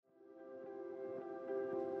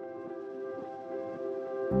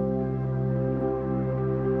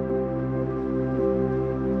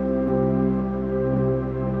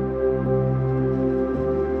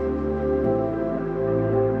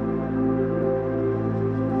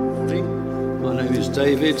morning. My name is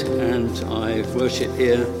David and I worship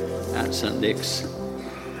here at St. Nick's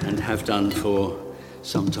and have done for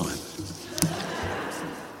some time.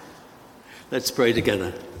 Let's pray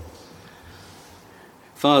together.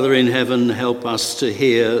 Father in heaven, help us to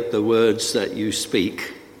hear the words that you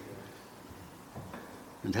speak,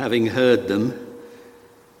 and having heard them,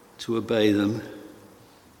 to obey them.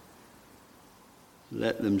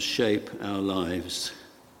 Let them shape our lives.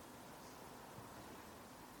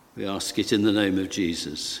 We ask it in the name of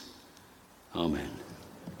Jesus. Amen.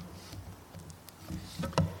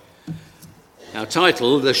 Our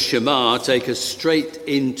title, the Shema, takes us straight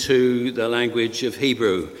into the language of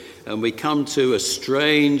Hebrew, and we come to a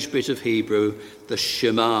strange bit of Hebrew, the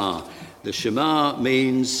Shema. The Shema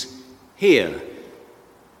means hear.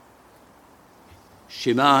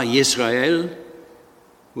 Shema Yisrael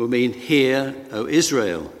will mean hear, O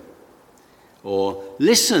Israel, or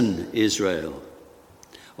listen, Israel,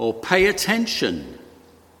 or pay attention.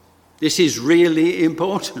 This is really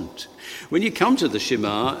important. When you come to the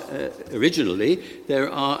Shema, originally, there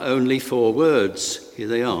are only 4 words. Here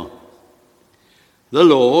they are. The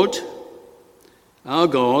Lord, our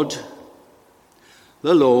God,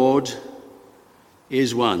 the Lord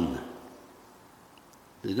is one.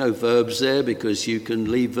 There's no verbs there because you can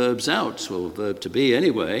leave verbs out, or verb to be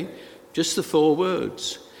anyway, just the 4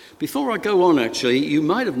 words. Before I go on, actually, you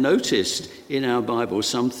might have noticed in our Bible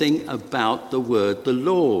something about the word the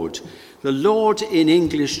Lord. The Lord in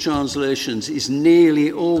English translations is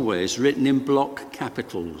nearly always written in block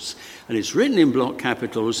capitals. And it's written in block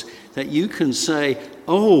capitals that you can say,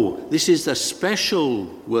 oh, this is the special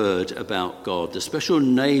word about God, the special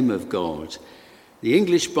name of God. The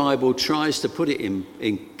English Bible tries to put it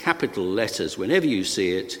in capital letters whenever you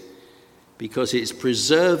see it, because it's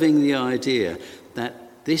preserving the idea that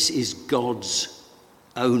this is God's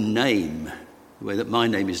own name, the way that my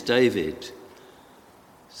name is David.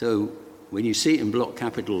 So when you see it in block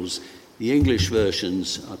capitals, the English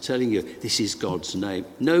versions are telling you this is God's name.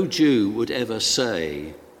 No Jew would ever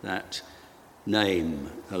say that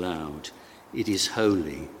name aloud. It is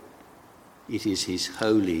holy. It is his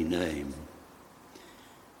holy name.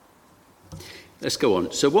 Let's go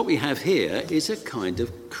on. So what we have here is a kind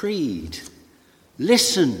of creed.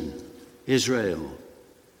 Listen, Israel.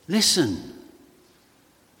 Listen.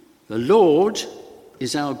 The Lord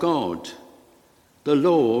is our God. The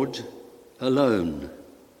Lord alone.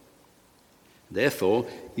 Therefore,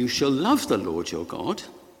 you shall love the Lord your God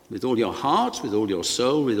with all your heart, with all your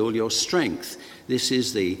soul, with all your strength. This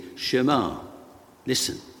is the Shema.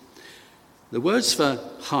 Listen. The words for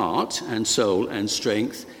heart and soul and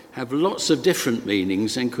strength have lots of different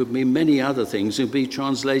meanings and could mean many other things and be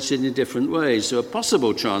translated in different ways. So a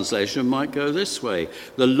possible translation might go this way.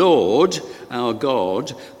 The Lord, our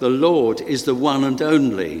God, the Lord is the one and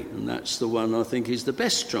only. And that's the one I think is the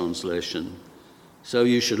best translation. So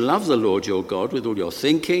you should love the Lord your God with all your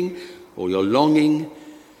thinking, all your longing,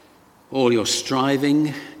 all your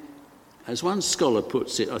striving. As one scholar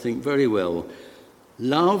puts it, I think very well,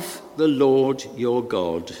 love the Lord your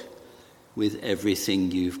God with everything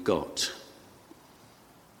you've got.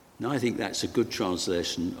 Now, I think that's a good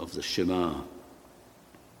translation of the Shema.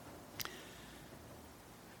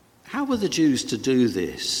 How were the Jews to do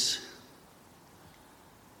this?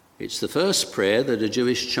 It's the first prayer that a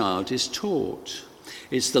Jewish child is taught.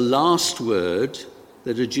 It's the last word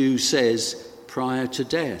that a Jew says prior to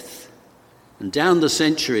death. And down the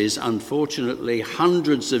centuries, unfortunately,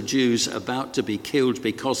 hundreds of Jews about to be killed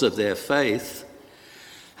because of their faith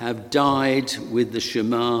have died with the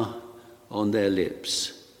Shema on their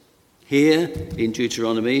lips. Here in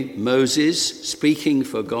Deuteronomy, Moses, speaking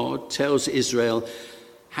for God, tells Israel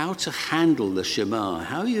how to handle the Shema.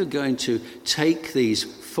 How you're going to take these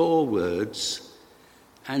 4 words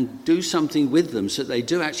and do something with them so that they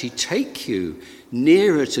do actually take you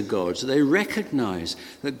nearer to God, so they recognize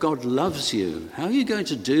that God loves you. How are you going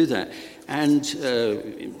to do that?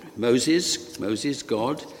 And Moses,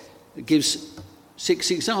 God, gives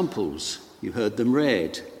 6 examples. You heard them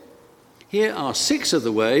read. Here are 6 of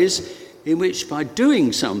the ways in which by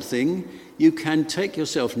doing something you can take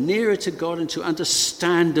yourself nearer to God and to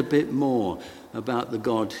understand a bit more about the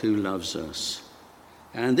God who loves us.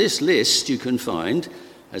 And this list you can find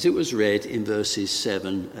as it was read in verses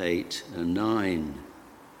 7, 8 and 9.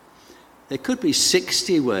 There could be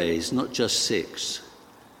 60 ways, not just 6,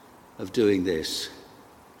 of doing this.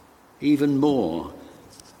 Even more,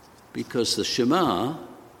 because the Shema,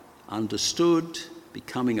 understood,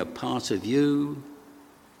 becoming a part of you,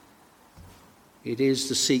 it is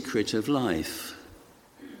the secret of life.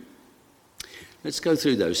 Let's go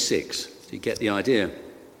through those 6 to get the idea.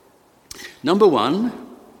 Number 1,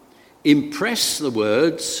 Impress the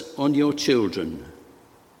words on your children.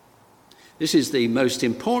 This is the most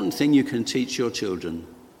important thing you can teach your children.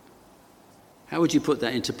 How would you put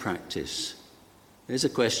that into practice? There's a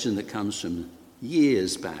question that comes from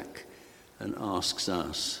years back and asks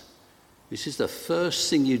us. This is the first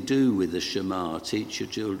thing you do with the Shema, teach your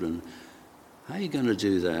children. How are you going to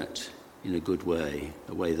do that in a good way,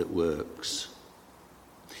 a way that works?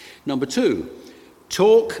 Number 2,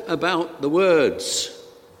 talk about the words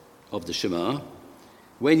of the Shema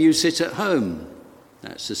when you sit at home.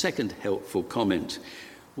 That's the second helpful comment.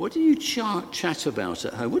 What do you chat about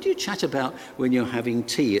at home? What do you chat about when you're having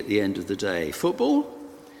tea at the end of the day? Football?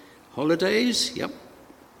 Holidays? Yep.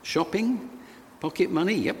 Shopping? Pocket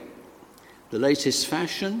money? Yep. The latest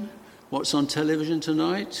fashion? What's on television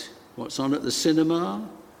tonight? What's on at the cinema?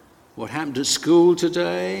 What happened at school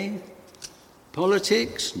today?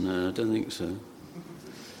 Politics? No, I don't think so.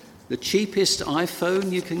 The cheapest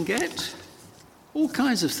iPhone you can get? All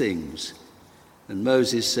kinds of things. And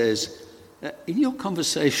Moses says, in your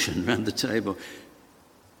conversation around the table,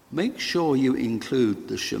 make sure you include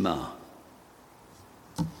the Shema.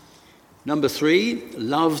 Number 3,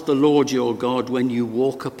 love the Lord your God when you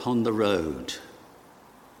walk upon the road.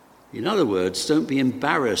 In other words, don't be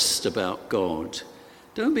embarrassed about God.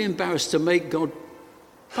 Don't be embarrassed to make God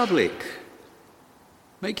public.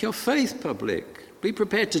 Make your faith public. Be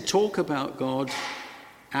prepared to talk about God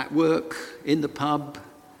at work, in the pub,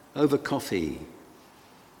 over coffee.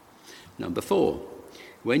 Number 4,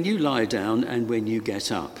 when you lie down and when you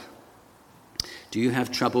get up, do you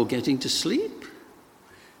have trouble getting to sleep?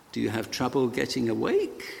 Do you have trouble getting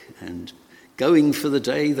awake and going for the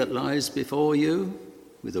day that lies before you?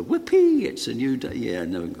 With a whoopee, it's a new day. Yeah,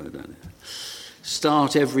 no, go down there.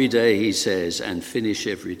 Start every day, he says, and finish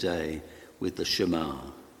every day with the Shema.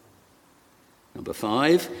 Number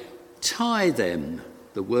 5, tie them,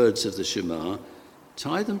 the words of the Shema,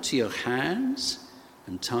 tie them to your hands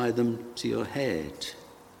and tie them to your head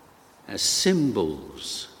as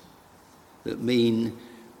symbols that mean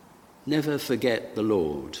never forget the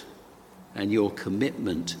Lord and your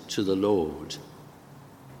commitment to the Lord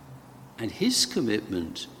and his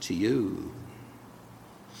commitment to you.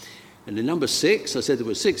 And in number 6, I said there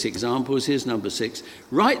were 6 examples. Here's number 6.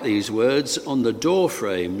 Write these words on the door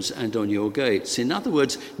frames and on your gates. In other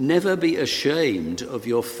words, never be ashamed of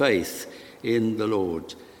your faith in the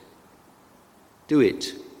Lord. Do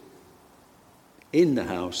it in the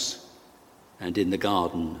house and in the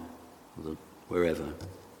garden, or wherever.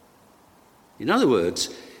 In other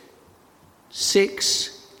words,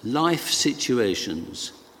 6 life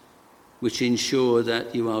situations which ensure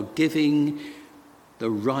that you are giving the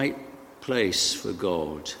right place for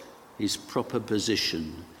God, his proper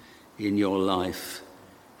position in your life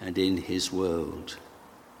and in his world.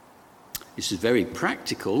 This is very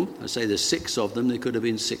practical. I say there's 6 of them, there could have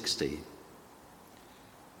been 60.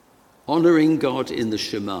 Honouring God in the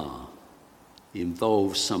Shema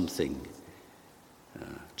involves something.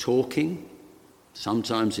 Talking,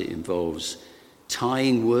 sometimes it involves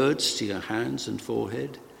tying words to your hands and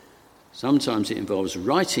forehead. Sometimes it involves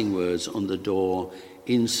writing words on the door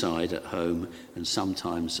inside at home and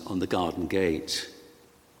sometimes on the garden gate.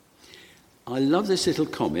 I love this little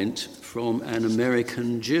comment from an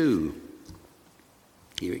American Jew.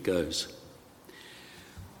 Here it goes.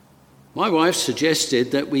 My wife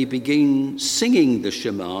suggested that we begin singing the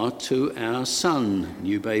Shema to our son,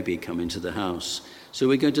 new baby coming to the house. So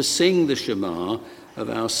we're going to sing the Shema of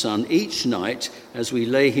our son each night as we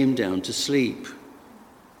lay him down to sleep.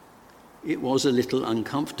 It was a little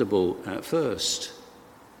uncomfortable at first.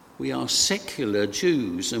 We are secular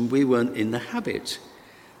Jews and we weren't in the habit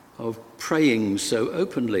of praying so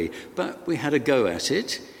openly, but we had a go at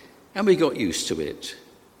it and we got used to it.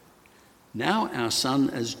 Now our son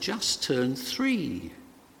has just turned 3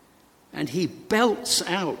 and he belts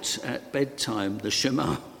out at bedtime the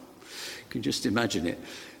Shema. You can just imagine it,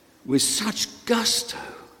 with such gusto,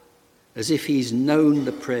 as if he's known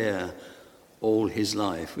the prayer all his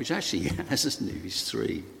life, which actually he has, hasn't he? He's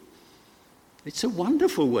 3. It's a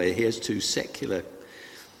wonderful way. He has 2 secular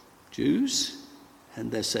Jews,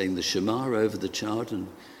 and they're saying the Shema over the child, and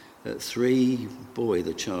at 3, boy,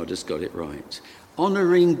 the child has got it right.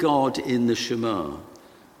 Honouring God in the Shema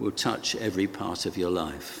will touch every part of your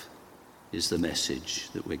life, is the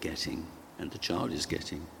message that we're getting, and the child is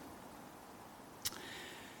getting.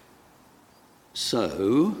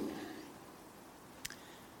 So,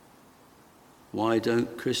 why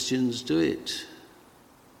don't Christians do it?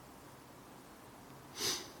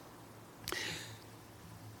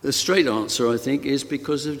 The straight answer, I think, is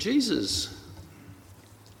because of Jesus.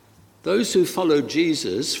 Those who followed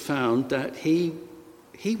Jesus found that he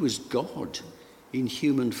he was God in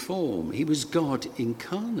human form. He was God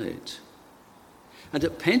incarnate. And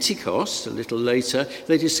at Pentecost, a little later,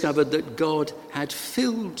 they discovered that God had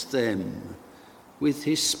filled them with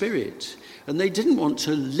his Spirit. And they didn't want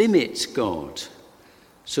to limit God.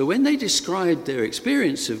 So when they described their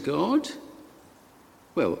experience of God,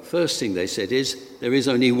 well, first thing they said is, there is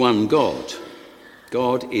only one God.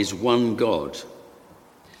 God is one God.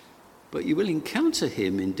 But you will encounter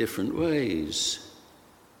him in different ways.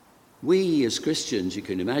 We as Christians, you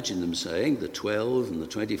can imagine them saying, the 12 and the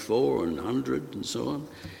 24 and 100 and so on,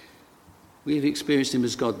 we've experienced him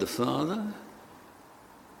as God the Father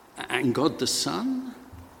and God the Son,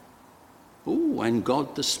 and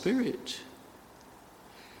God the Spirit.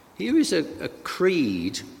 Here is a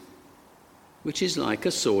creed which is like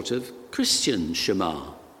a sort of Christian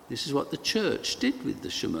Shema. This is what the church did with the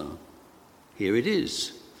Shema. Here it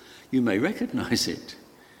is. You may recognize it.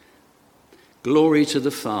 Glory to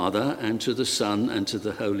the Father, and to the Son, and to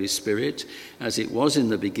the Holy Spirit, as it was in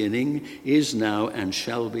the beginning, is now, and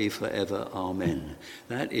shall be forever. Amen.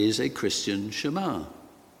 That is a Christian Shema.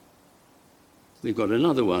 We've got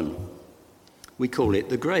another one. We call it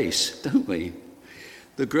the grace, don't we?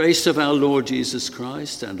 The grace of our Lord Jesus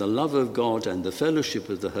Christ, and the love of God, and the fellowship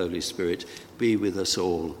of the Holy Spirit be with us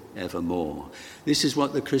all evermore. This is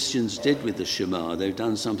what the Christians did with the Shema. They've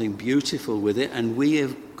done something beautiful with it, and we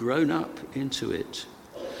have grown up into it.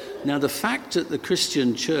 Now, the fact that the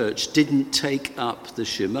Christian church didn't take up the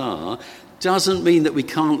Shema doesn't mean that we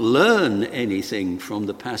can't learn anything from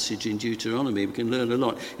the passage in Deuteronomy. We can learn a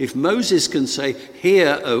lot. If Moses can say,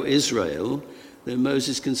 "Hear, O Israel," then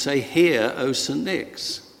Moses can say, "Hear, O St.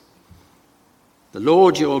 Nick's." The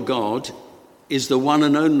Lord your God is the one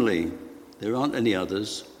and only. There aren't any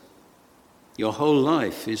others. Your whole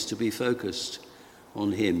life is to be focused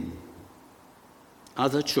on him.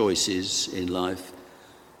 Other choices in life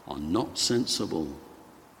are not sensible.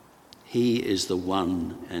 He is the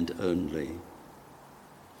one and only.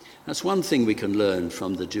 That's one thing we can learn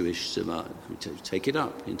from the Jewish Shema, to take it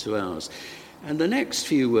up into ours. And the next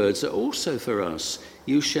few words are also for us.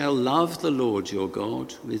 You shall love the Lord your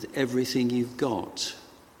God with everything you've got.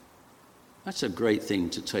 That's a great thing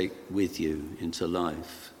to take with you into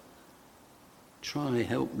life. Try,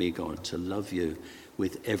 help me, God, to love you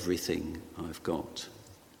with everything I've got.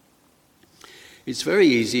 It's very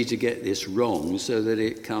easy to get this wrong so that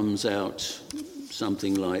it comes out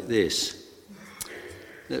something like this.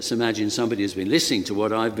 Let's imagine somebody has been listening to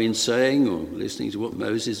what I've been saying, or listening to what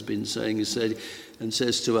Moses has been saying, and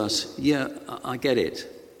says to us, "Yeah, I get it.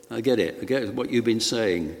 I get what you've been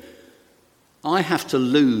saying. I have to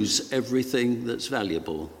lose everything that's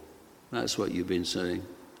valuable." That's what you've been saying.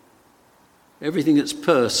 Everything that's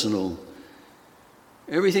personal.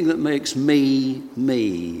 Everything that makes me,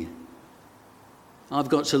 me. I've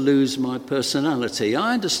got to lose my personality.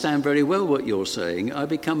 I understand very well what you're saying. I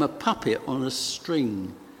become a puppet on a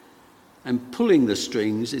string. And pulling the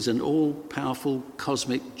strings is an all-powerful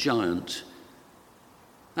cosmic giant.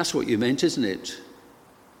 That's what you meant, isn't it?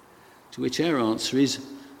 To which our answer is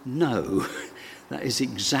no. That is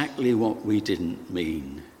exactly what we didn't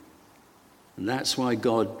mean. And that's why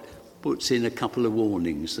God puts in a couple of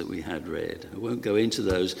warnings that we had read. I won't go into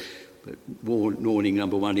those, but warning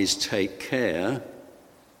number one is take care.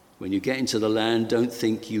 When you get into the land, don't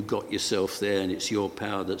think you got yourself there and it's your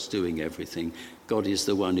power that's doing everything. God is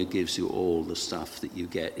the one who gives you all the stuff that you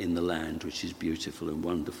get in the land, which is beautiful and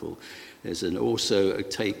wonderful. There's also a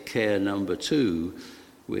take care number 2,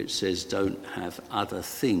 which says don't have other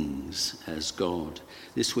things as God.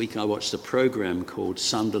 This week I watched a program called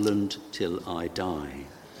Sunderland Till I Die.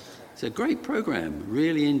 It's a great program,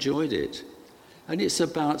 really enjoyed it. And it's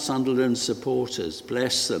about Sunderland supporters.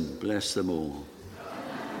 Bless them all.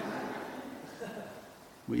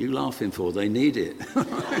 What are you laughing for? They need it.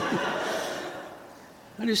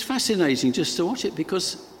 And it's fascinating just to watch it,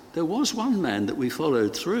 because there was one man that we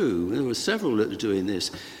followed through. There were several that were doing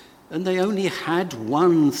this. And they only had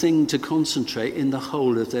one thing to concentrate in the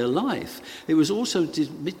whole of their life. It was also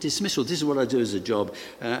dismissal. This is what I do as a job.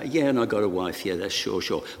 And I got a wife. Yeah, that's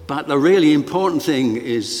sure. But the really important thing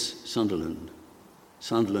is Sunderland.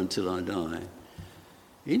 Sunderland till I die.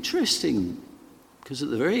 Interesting, because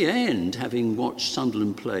at the very end, having watched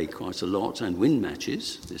Sunderland play quite a lot and win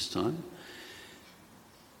matches this time,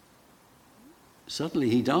 suddenly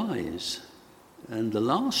he dies, and the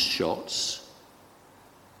last shots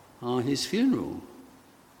are his funeral.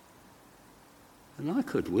 And I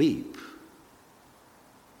could weep.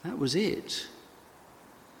 That was it.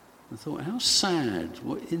 I thought, how sad,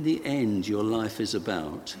 what in the end your life is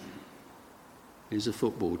about is a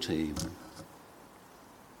football team.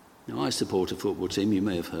 Now, I support a football team, you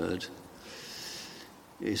may have heard.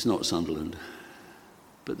 It's not Sunderland.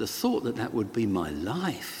 But the thought that that would be my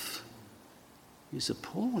life is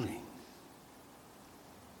appalling.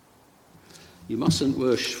 You mustn't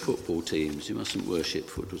worship football teams. You mustn't worship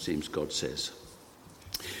football teams, God says.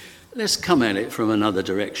 Let's come at it from another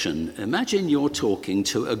direction. Imagine you're talking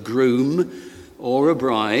to a groom or a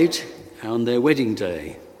bride on their wedding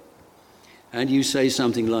day, and you say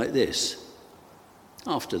something like this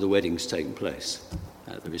after the wedding's taken place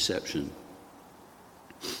at the reception.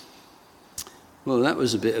 Well, that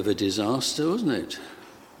was a bit of a disaster, wasn't it?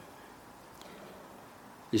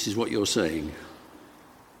 This is what you're saying.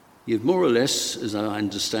 You've more or less, as I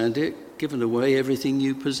understand it, given away everything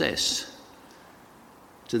you possess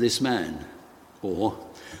to this man or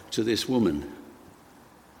to this woman.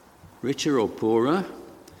 Richer or poorer,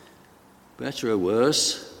 better or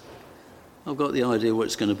worse. I've got the idea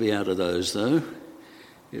what's going to be out of those, though.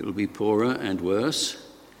 It'll be poorer and worse.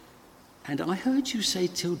 And I heard you say,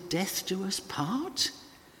 till death do us part?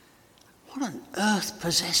 What on earth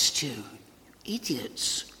possessed you?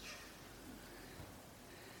 Idiots.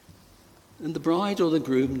 And the bride or the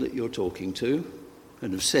groom that you're talking to,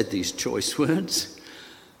 and have said these choice words,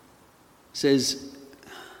 says,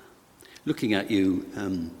 looking at you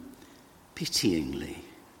pityingly,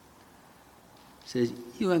 says,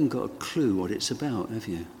 you haven't got a clue what it's about, have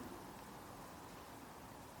you?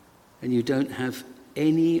 And you don't have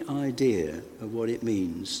any idea of what it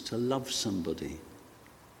means to love somebody.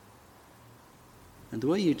 And the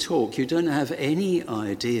way you talk, you don't have any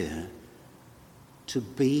idea to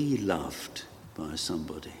be loved by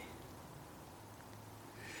somebody.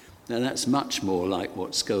 Now that's much more like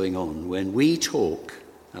what's going on when we talk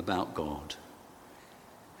about God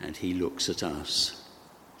and he looks at us.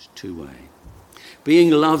 It's two-way.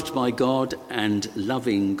 Being loved by God and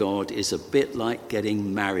loving God is a bit like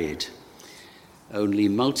getting married, only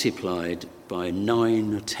multiplied by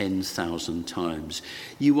 9,000 or 10,000 times.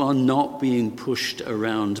 You are not being pushed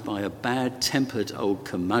around by a bad-tempered old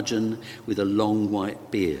curmudgeon with a long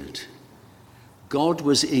white beard. God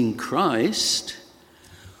was in Christ,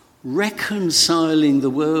 reconciling the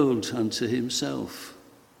world unto himself.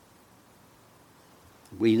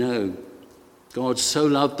 We know God so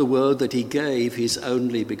loved the world that he gave his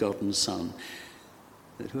only begotten Son,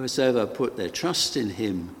 that whosoever put their trust in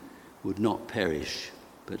him would not perish,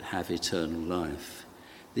 but have eternal life.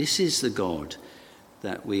 This is the God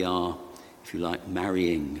that we are, if you like,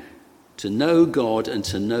 marrying. To know God and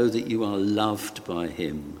to know that you are loved by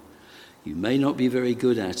him. You may not be very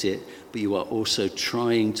good at it, but you are also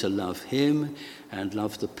trying to love him and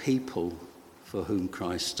love the people for whom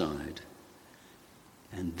Christ died.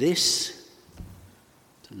 And this,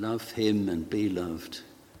 to love him and be loved,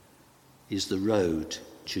 is the road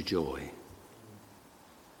to joy.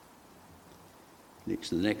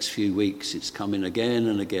 The next few weeks, it's coming again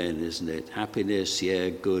and again, isn't it? Happiness, yeah,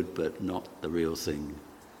 good, but not the real thing.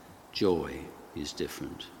 Joy is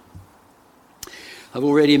different. I've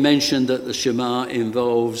already mentioned that the Shema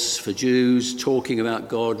involves, for Jews, talking about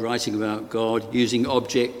God, writing about God, using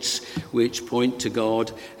objects which point to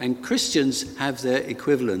God, and Christians have their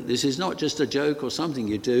equivalent. This is not just a joke or something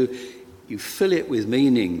you do. You fill it with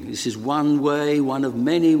meaning. This is one way, one of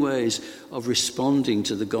many ways of responding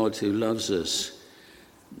to the God who loves us.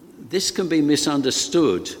 This can be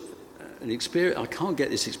misunderstood. I can't get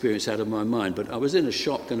this experience out of my mind, but I was in a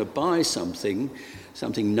shop going to buy something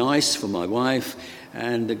nice for my wife,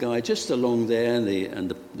 and the guy just along there,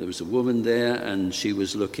 there was a woman there, and she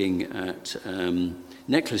was looking at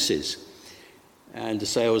necklaces. And the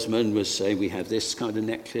salesman was saying, we have this kind of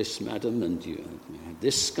necklace, madam, and you have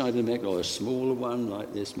this kind of necklace, or a smaller one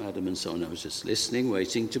like this, madam, and so on. I was just listening,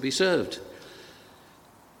 waiting to be served.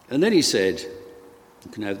 And then he said,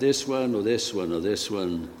 you can have this one, or this one, or this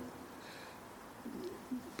one.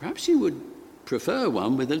 Perhaps you would prefer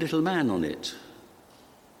one with a little man on it.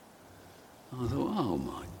 I thought, oh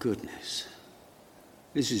my goodness,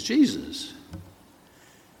 this is Jesus.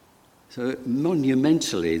 So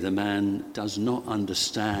monumentally, the man does not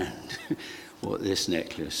understand what this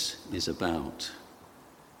necklace is about.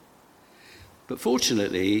 But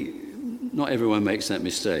fortunately, not everyone makes that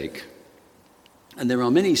mistake. And there are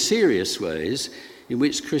many serious ways in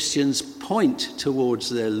which Christians point towards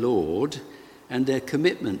their Lord and their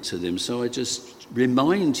commitment to them. So I just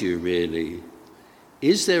remind you, really,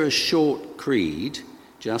 is there a short creed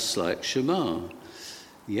just like Shema?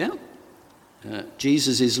 Yeah.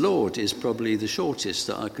 Jesus is Lord is probably the shortest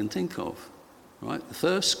that I can think of, right? The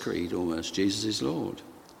first creed almost, Jesus is Lord.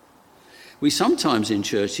 We sometimes in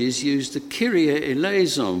churches use the Kyrie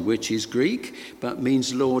eleison, which is Greek, but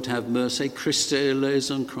means Lord have mercy, Christe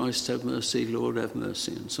eleison, Christ have mercy, Lord have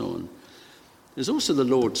mercy, and so on. There's also the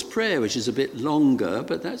Lord's Prayer, which is a bit longer,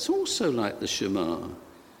 but that's also like the Shema.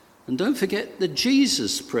 And don't forget the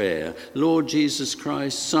Jesus Prayer, Lord Jesus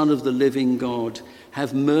Christ, Son of the living God,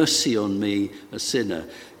 have mercy on me, a sinner.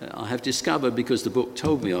 I have discovered, because the book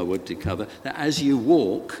told me I would discover, that as you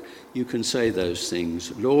walk, you can say those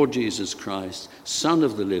things. Lord Jesus Christ, Son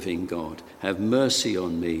of the living God, have mercy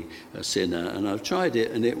on me, a sinner. And I've tried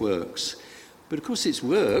it and it works. But of course it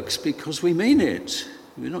works because we mean it.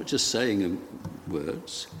 We're not just saying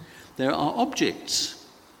words. There are objects.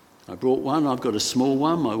 I brought one. I've got a small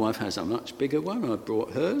one. My wife has a much bigger one. I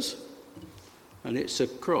brought hers. And it's a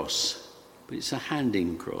cross. But it's a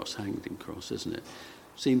hanging cross, isn't it?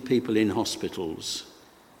 I've seen people in hospitals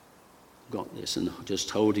got this and just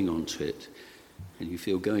holding on to it, and you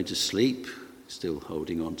feel going to sleep still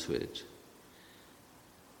holding on to it.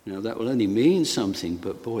 Now that will only mean something,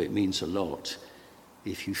 but boy, it means a lot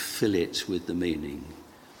if you fill it with the meaning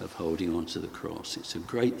of holding on to the cross. It's a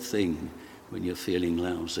great thing when you're feeling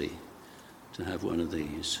lousy to have one of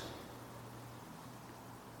these.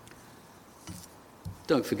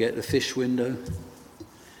 Don't forget the fish window.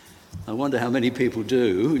 I wonder how many people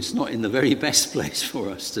do. It's not in the very best place for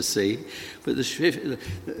us to see. But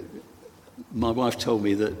my wife told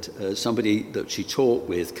me that somebody that she talked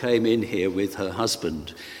with came in here with her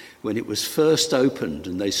husband when it was first opened,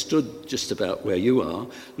 and they stood just about where you are,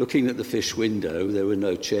 looking at the fish window. There were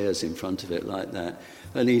no chairs in front of it like that.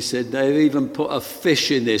 And he said, they've even put a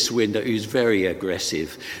fish in this window. He was very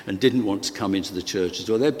aggressive and didn't want to come into the church at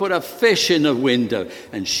all. They put a fish in the window.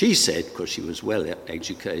 And she said, because she was well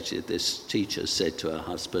educated, this teacher said to her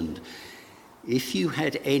husband, if you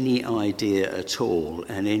had any idea at all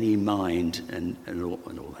and any mind and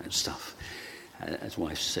all that stuff, as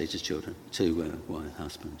wives say to children, to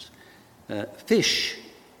husbands, fish,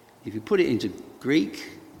 if you put it into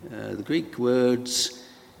Greek, the Greek words,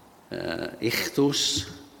 ichthus,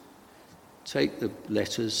 take the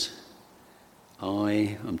letters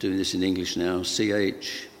I'm doing this in English now,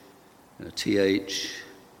 CH, TH,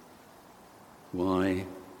 Y,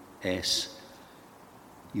 S.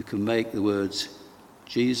 You can make the words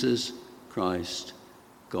Jesus Christ,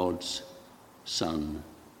 God's Son,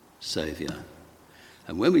 Saviour.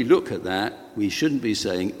 And when we look at that, we shouldn't be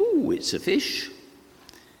saying, ooh, it's a fish.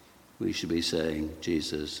 We should be saying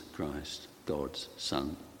Jesus Christ, God's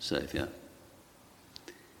Son, Saviour.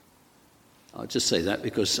 I'll just say that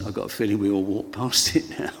because I've got a feeling we all walk past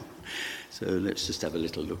it now. So let's just have a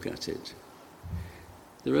little look at it.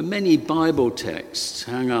 There are many Bible texts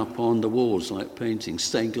hung up on the walls like paintings,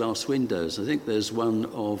 stained glass windows. I think there's one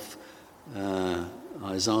of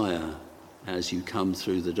Isaiah as you come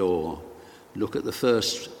through the door. Look at the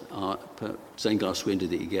first stained glass window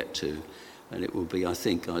that you get to, and it will be, I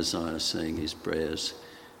think, Isaiah saying his prayers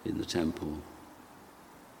in the temple.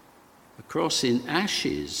 A cross in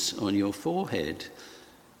ashes on your forehead.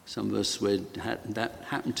 Some of us, that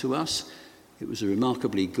happened to us. It was a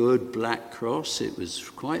remarkably good black cross. It was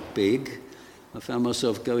quite big. I found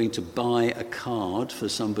myself going to buy a card for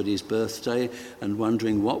somebody's birthday and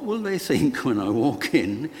wondering, what will they think when I walk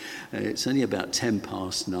in? It's only about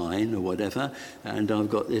 9:10 or whatever, and I've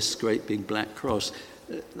got this great big black cross.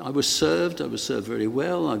 I was served very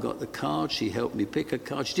well. I got the card. She helped me pick a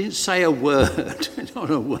card. She didn't say a word,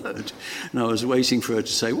 not a word. And I was waiting for her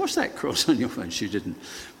to say, what's that cross on your face? She didn't.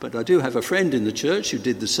 But I do have a friend in the church who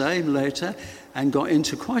did the same later and got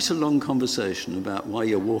into quite a long conversation about why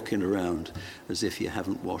you're walking around as if you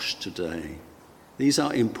haven't washed today. These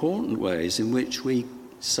are important ways in which we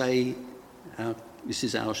say,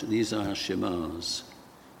 these are our Shemas.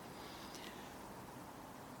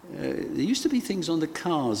 There used to be things on the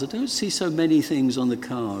cars. I don't see so many things on the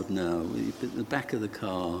card now. The back of the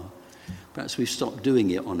car. Perhaps we've stopped doing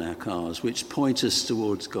it on our cars, which point us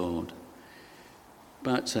towards God.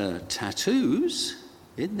 But tattoos,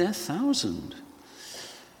 in their 1,000.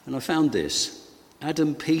 And I found this.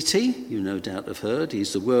 Adam Peaty, you no doubt have heard.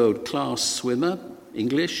 He's the world-class swimmer,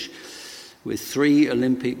 English, with 3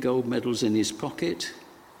 Olympic gold medals in his pocket.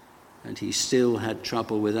 And he still had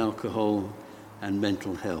trouble with alcohol and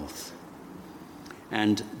mental health.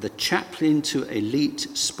 And the chaplain to elite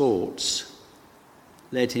sports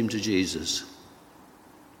led him to Jesus.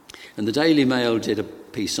 And the Daily Mail did a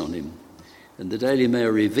piece on him. And the Daily Mail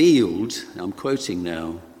revealed, I'm quoting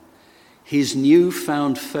now, his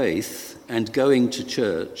newfound faith and going to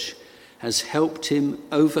church has helped him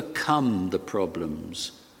overcome the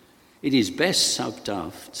problems. It is best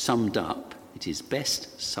summed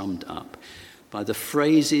up by the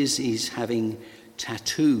phrases he's having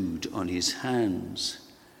tattooed on his hands.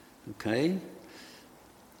 Okay?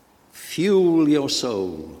 Fuel your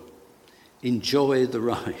soul. Enjoy the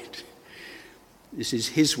ride. This is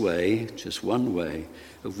his way, just one way,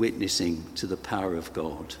 of witnessing to the power of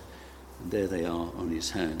God. And there they are on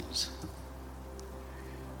his hands.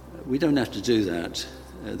 We don't have to do that.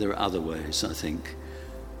 There are other ways, I think,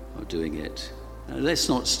 of doing it. Let's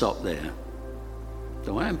not stop there.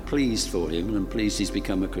 Though I am pleased for him, and I'm pleased he's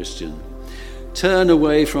become a Christian. Turn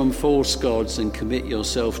away from false gods and commit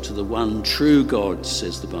yourself to the one true God,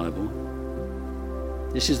 says the Bible.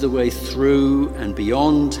 This is the way through and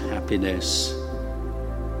beyond happiness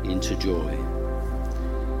into joy.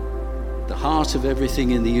 The heart of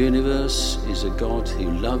everything in the universe is a God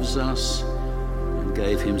who loves us and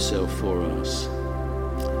gave himself for us.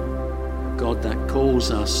 A God that calls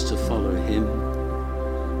us to follow him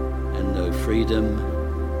and know freedom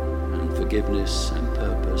and forgiveness and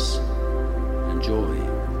purpose and joy.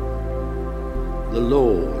 The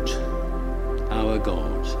Lord, our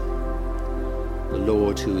God, the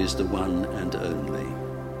Lord who is the one and only,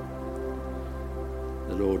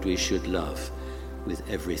 the Lord we should love with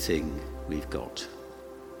everything we've got.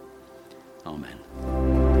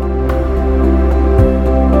 Amen.